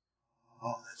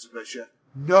 Oh, that's the best shot.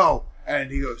 No!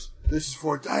 And he goes, this is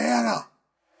for Diana!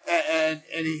 And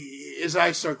his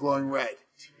eyes start glowing red.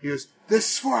 He goes,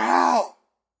 this is for Hal!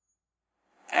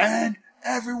 And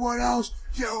everyone else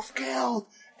you've killed!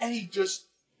 And he just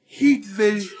heat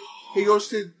vision. He goes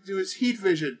to do his heat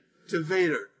vision to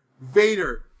Vader.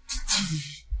 Vader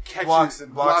blocks it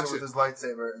with his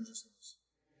lightsaber and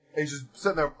he's just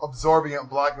sitting there absorbing it and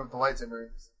blocking it with the lightsaber.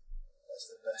 That's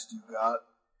the best you got.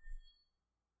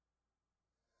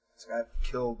 I've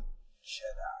killed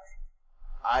Jedi.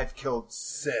 I've killed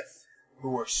Sith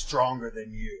who are stronger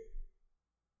than you.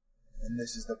 And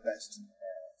this is the best you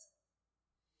have.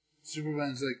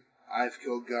 Superman's like, I've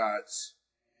killed gods.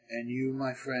 And you,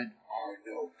 my friend, are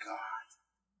no god.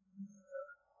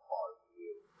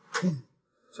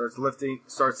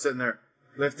 Starts sitting there,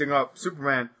 lifting up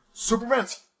Superman.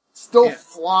 Superman's still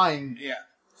flying. Yeah.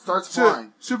 Starts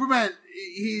flying. Superman,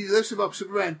 he lifts him up.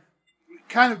 Superman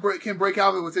kind of can break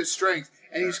out of it with his strength.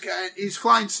 And he's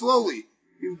flying slowly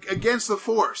against the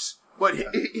Force. But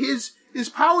his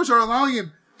powers are allowing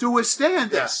him to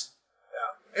withstand this.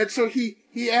 Yeah. And so he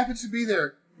happens to be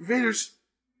there. Vader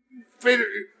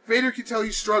can tell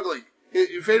he's struggling.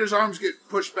 Vader's arms get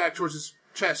pushed back towards his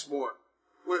chest more.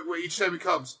 Where each time he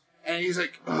comes, and he's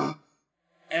like, ugh.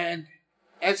 And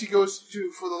as he goes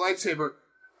for the lightsaber,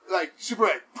 like,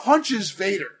 Superman punches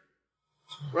Vader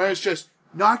right in his chest,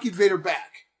 knocking Vader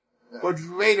back. Yeah. But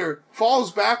Vader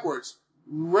falls backwards,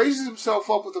 raises himself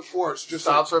up with the Force, just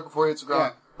stops right before he hits the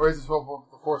ground, raises himself up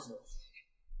with the Force.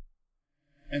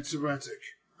 And Superman's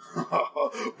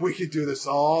like, we could do this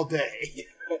all day.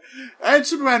 And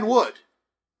Superman would.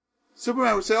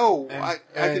 Superman would say, I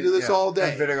can do this all day.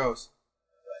 And Vader goes,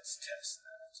 let's test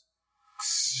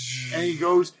that. And he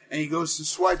goes to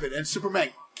swipe it, and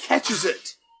Superman catches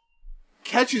it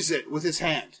with his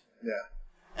hand. Yeah.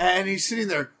 And he's sitting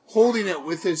there holding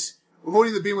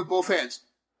the beam with both hands.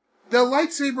 The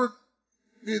lightsaber,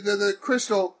 the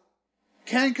crystal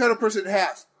can cut a person in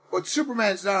half, but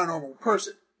Superman's not a normal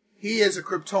person. He is a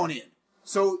Kryptonian.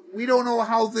 So we don't know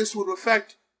how this would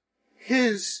affect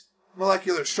his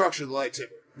molecular structure of the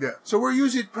lightsaber. Yeah. So we're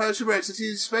using Superman since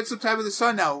he's spent some time in the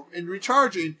sun now and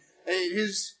recharging, and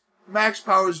his max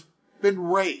power's been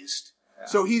raised. Yeah.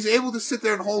 So he's able to sit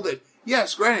there and hold it.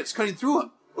 Yes, granted, it's cutting through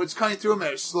him, but it's cutting through him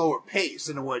at a slower pace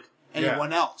than it would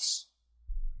anyone else.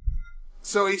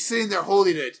 So he's sitting there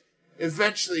holding it.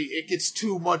 Eventually, it gets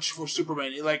too much for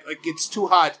Superman. It gets too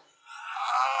hot.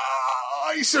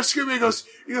 He starts screaming. He goes,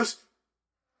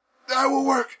 that will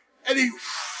work. And he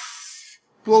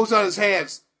blows out his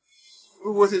hands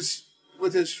with his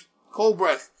cold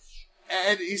breath.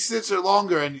 And he sits there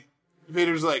longer, and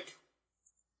Vader has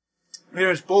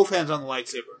both hands on the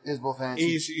lightsaber. He has both hands.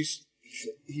 He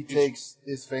takes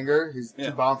his finger, his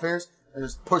two bomb fingers, and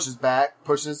just pushes the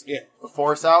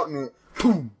Force out, and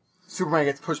boom! Superman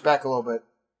gets pushed back a little bit.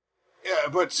 Yeah,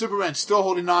 but Superman's still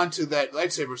holding on to that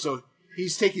lightsaber, so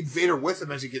he's taking Vader with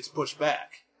him as he gets pushed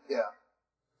back. Yeah.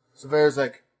 So Vader's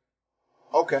like,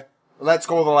 okay, let's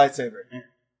go with the lightsaber. Yeah.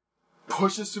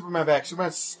 Pushes Superman back.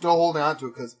 Superman's still holding on to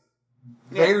it because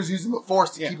Vader's using the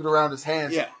Force to keep it around his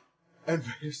hands. Yeah. And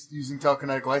Vader's using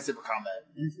telekinetic lightsaber combat.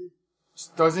 Mm-hmm.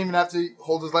 Just doesn't even have to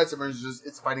hold his lightsaber.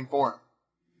 It's fighting for him.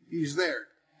 He's there.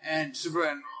 And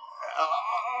Superman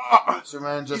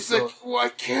just he's like, why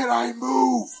can't I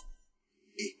move?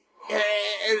 And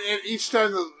each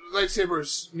time the lightsaber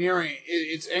is nearing,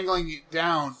 it's angling it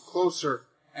down closer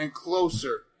and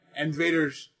closer. And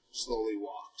Vader slowly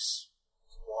walks.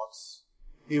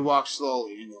 He walks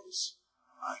slowly and goes,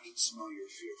 I can smell your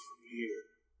fear from here.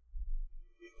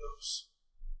 He goes,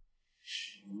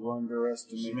 you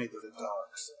underestimate the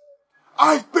dark side.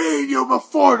 I've beaten you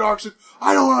before, Darkseid.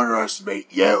 I don't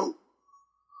underestimate you.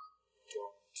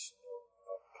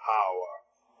 Power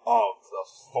of the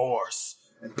Force.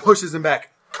 And pushes him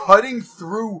back, cutting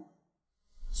through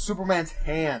Superman's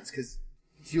hands, because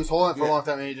he was holding it for a long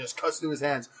time, and he just cuts through his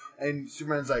hands. And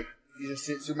Superman's like, You just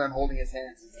see Superman holding his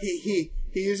hands. He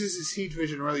uses his heat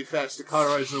vision really fast to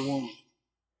cauterize the wound.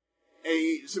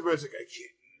 And Superman's like, I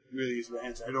can't really use my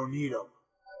hands. I don't need them.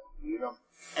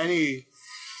 And he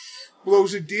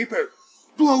blows it deeper,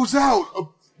 blows out a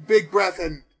big breath,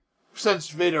 and sends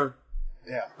Vader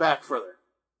back further.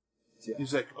 Yeah.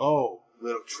 He's like, oh,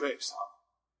 little tricks, huh?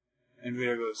 And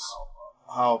Vader goes,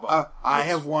 how about I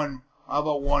have one. How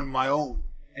about one of my own?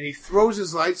 And he throws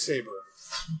his lightsaber.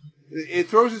 It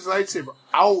throws his lightsaber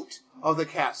out of the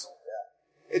castle.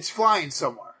 Yeah. It's flying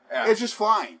somewhere. Yeah. It's just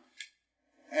flying.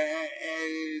 And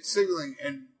it's signaling.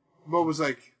 And Boba's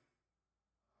like,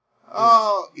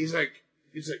 oh, he's like,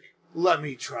 let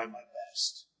me try my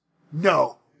best.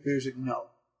 No. Vader's like,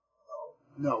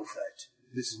 no, Fett.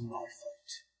 This is my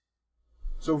fight.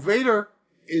 So Vader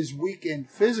is weakened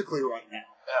physically right now.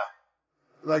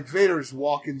 Yeah. Like Vader's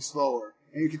walking slower.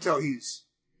 And you can tell he's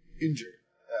injured.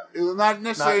 Yeah. Not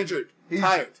necessarily injured. He's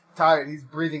tired. He's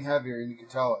breathing heavier, and you can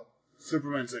tell it.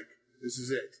 Superman's like, this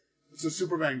is it. So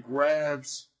Superman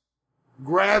grabs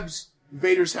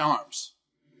Vader's arms.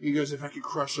 He goes, if I can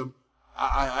crush him,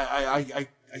 I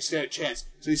stand a chance.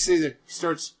 So you see that he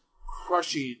starts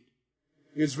crushing,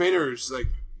 because Vader's like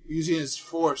using his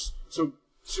force. So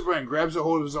Superman grabs a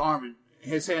hold of his arm, and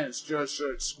his hands just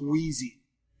start squeezing.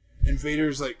 And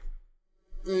Vader's like,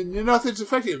 nothing's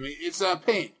affecting him. It's not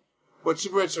pain. But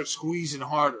Superman starts squeezing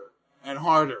harder and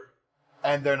harder.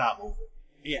 And they're not moving.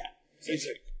 Yeah. He's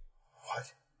like,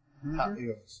 what? Mm-hmm. He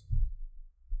goes.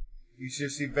 You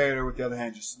just see Vader with the other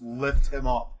hand just lift him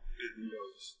up. And he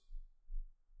goes,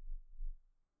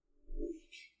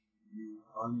 you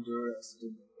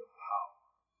underestimate the power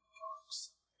of dark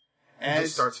side. And he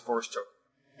starts force choking.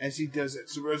 As he does it,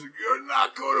 Superman's like, you're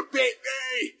not going to beat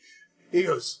me! He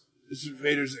goes,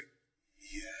 Vader's like,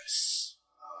 yes,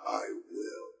 I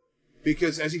will.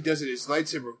 Because as he does it, his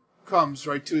lightsaber comes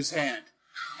right to his hand.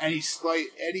 And he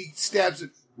stabs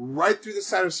it right through the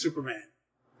side of Superman.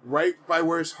 Right by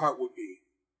where his heart would be.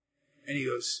 And he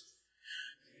goes,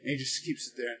 and he just keeps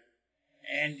it there.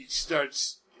 And he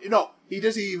starts, he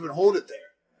doesn't even hold it there.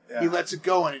 Yeah. He lets it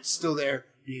go and it's still there.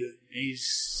 And he's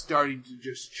starting to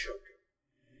just choke him.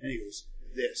 And he goes,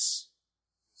 this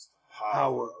is the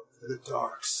power of the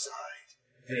dark side.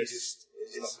 And this is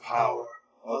the power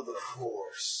of the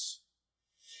Force.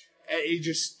 And he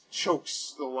just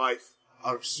chokes the life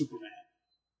out of Superman.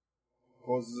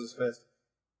 Closes his fist.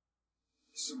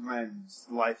 Superman's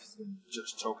life has been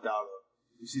just choked out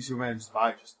of. You see Superman's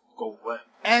body just go limp.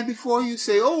 And before you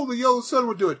say, oh, the yellow sun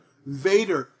will do it,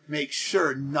 Vader makes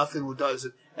sure nothing does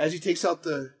it. As he takes out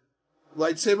the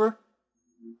lightsaber,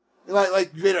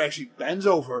 like Vader actually bends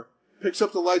over, picks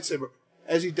up the lightsaber.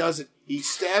 As he does it, he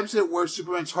stabs it where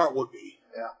Superman's heart would be.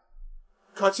 Yeah.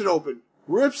 Cuts it open,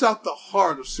 rips out the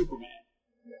heart of Superman.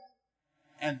 Yeah.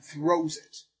 And throws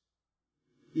it.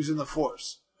 Using the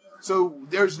Force. So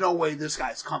there's no way this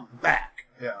guy's coming back.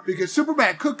 Yeah. Because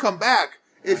Superman could come back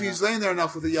if he's laying there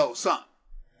enough with the yellow sun.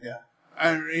 Yeah.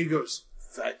 And he goes,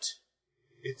 Fett,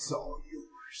 it's all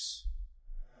yours.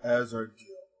 As our deal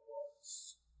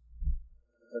was.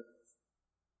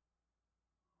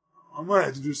 I'm going to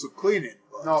have to do some cleaning.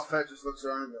 But no, Fett just looks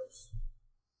around and goes,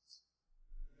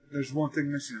 there's one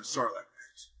thing missing in Sarlacc pit.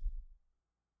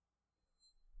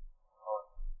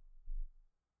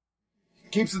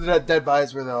 Keeps the dead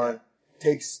bodies where they are.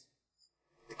 Takes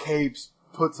the capes,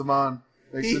 puts them on,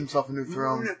 makes himself a new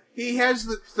throne. He has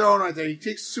the throne right there. He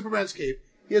takes Superman's cape.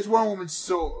 He has Wonder Woman's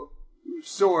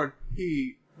sword.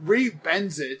 He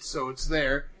re-bends it so it's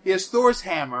there. He has Thor's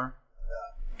hammer,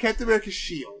 Captain America's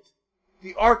shield,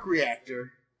 the arc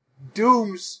reactor,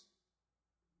 Doom's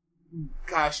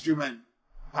costume and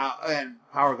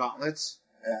power gauntlets.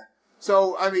 Yeah.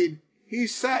 So, I mean,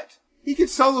 he's set. He can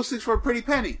sell those things for a pretty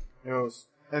penny. He goes,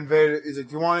 and Vader is like,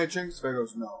 do you want any chinks? Vader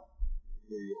goes, no.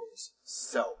 They're yours.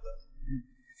 Sell them. If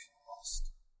you must.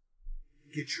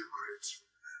 Get your credits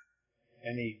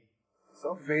from them.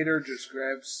 So Vader just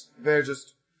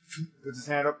puts his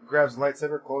hand up, grabs the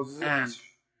lightsaber, closes it,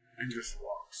 and just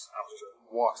walks out.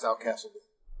 Walks out Castle.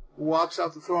 Walks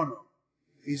out the throne room.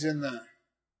 He's in the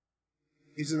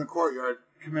courtyard.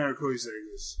 Commander Cody's there. He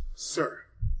goes, sir,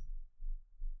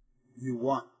 you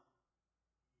won.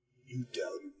 You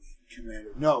doubted me,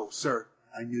 Commander. No, sir.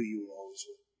 I knew you would always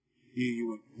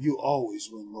win. You always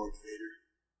win, Lord Vader.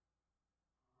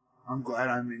 I'm glad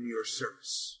I'm in your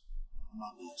service,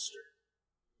 my master.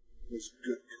 It was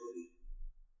good, Cody.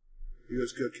 He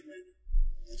goes, good, Commander.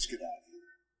 Let's get out of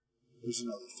here. There's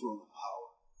another throne of power.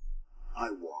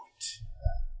 I walked.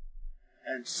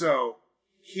 And so,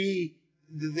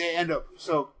 they end up,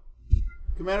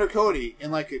 Commander Cody,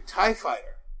 in like a TIE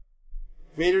fighter,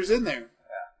 Vader's in there.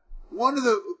 one of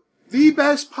the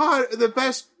best flyer,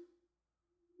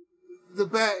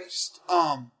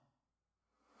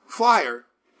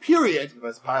 period. The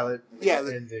best pilot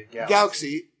in the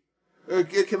galaxy.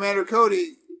 Commander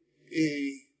Cody,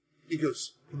 he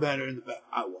goes, Commander in the back,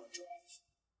 I want to drive.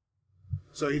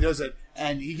 So he does it,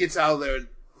 and he gets out of there and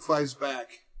flies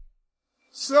back.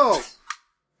 So,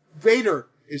 Vader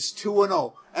is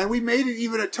 2-0. And we made it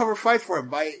even a tougher fight for him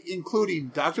by including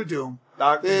Dr. Doom,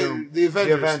 the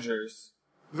Avengers,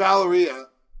 Valeria,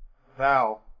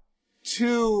 Val,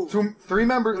 three agents of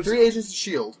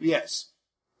S.H.I.E.L.D. Yes.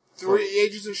 3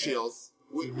 agents of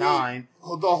S.H.I.E.L.D. 9.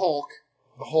 The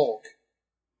Hulk.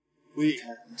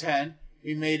 10.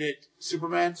 We made it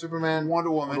Superman,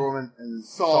 Wonder Woman, and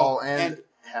Thor, and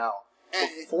Hal. So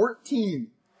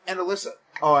 14. And Alyssa.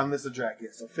 Oh, and Alyssa Jack, yeah,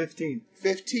 so 15.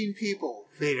 15 people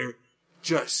Vader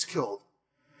just killed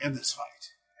in this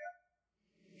fight. Yeah.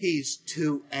 He's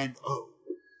 2-0.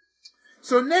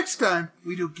 So next time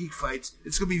we do Geek Fights,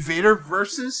 it's going to be Vader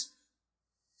versus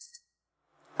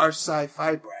our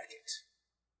sci-fi bracket.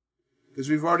 Because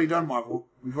we've already done Marvel,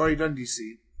 we've already done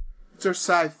DC. It's our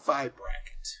sci-fi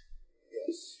bracket.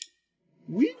 Yes.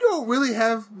 We don't really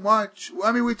have much.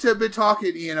 I mean, we've been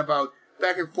talking, Ian, about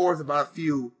back and forth about a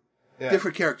few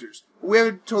different characters. We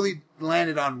haven't totally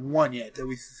landed on one yet that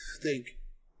we think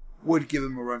would give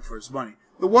him a run for his money.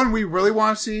 The one we really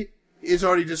want to see is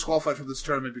already disqualified from this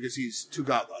tournament because he's too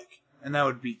godlike. And that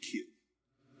would be Q.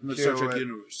 In the Star Trek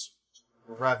universe.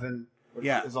 Revan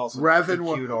is also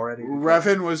cute already.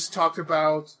 Revan was talked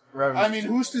about. I mean,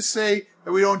 who's to say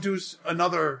that we don't do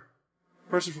another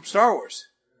person from Star Wars?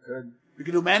 Good. We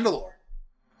could do Mandalore.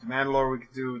 We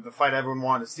could do the fight everyone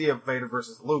wanted to see of Vader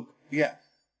versus Luke. Yeah.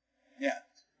 Yeah.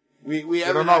 We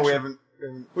haven't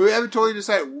totally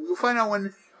decided. We'll find out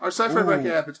when our sci-fi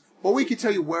bracket happens. But we can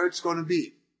tell you where it's going to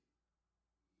be.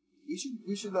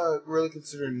 We should really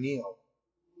consider Neo.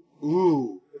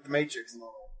 Ooh. With the Matrix and all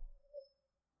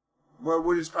that. Where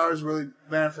would his powers really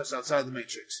manifest outside the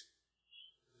Matrix?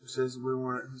 Who says we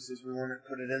want to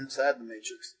put it inside the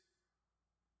Matrix?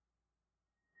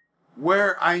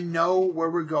 Where I know where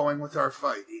we're going with our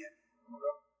fight, Ian.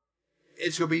 Okay.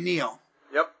 It's going to be Neo.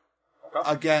 Yep.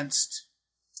 Okay. Against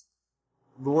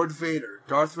Lord Vader,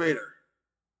 Darth Vader,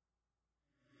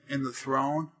 in the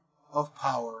throne of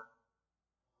power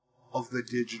of the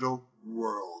digital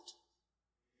world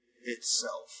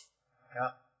itself.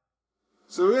 Yeah.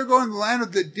 So we're going to the land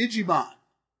of the Digimon.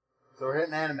 So we're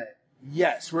hitting anime.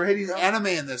 Yes, we're hitting anime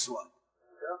in this one.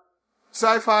 Yeah.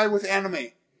 Sci-fi with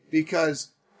anime.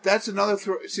 Because that's another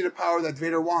seat of power that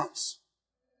Vader wants.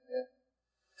 Yeah.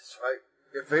 That's right.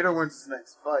 If Vader wins his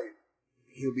next fight,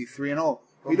 he'll be 3-0.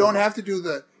 We don't have to do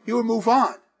he would move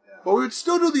on. Yeah. But we would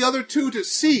still do the other two to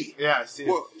see. Yeah,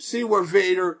 see where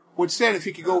Vader would stand if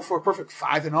he could go for a perfect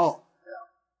 5-0. Yeah.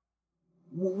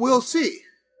 We'll see.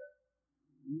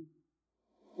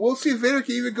 We'll see if Vader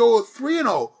can even go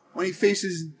 3-0 when he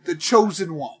faces the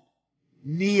chosen one,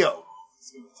 Neo. It's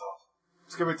going to be tough.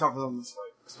 It's going to be tough for them in this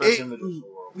fight, especially in the digital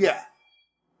world. Yeah.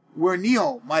 Where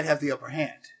Neo might have the upper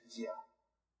hand. Yeah.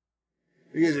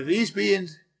 Because if he's being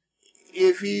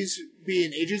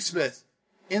Agent Smith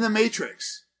in the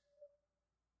Matrix,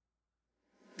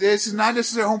 this is not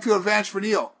necessarily home field advantage for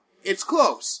Neo. It's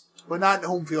close, but not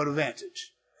home field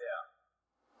advantage. Yeah.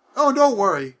 Oh, don't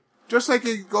worry. Just like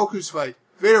in Goku's fight,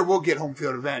 Vader will get home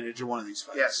field advantage in one of these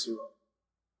fights. Yes, he will.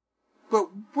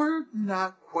 But we're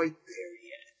not quite there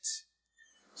yet.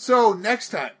 So, next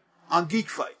time on Geek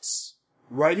Fights,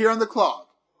 right here on the CLOG,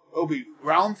 it'll be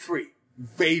round 3,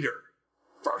 Vader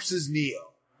versus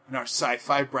Neo in our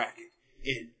sci-fi bracket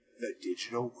in the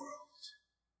digital world.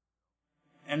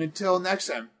 And until next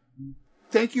time,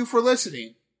 thank you for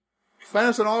listening. Find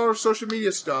us on all our social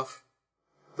media stuff,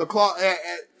 the CLOG,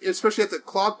 especially at the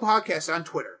CLOG Podcast on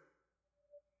Twitter.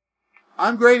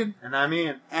 I'm Graydon. And I'm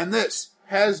Ian. And this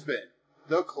has been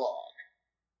the CLOG.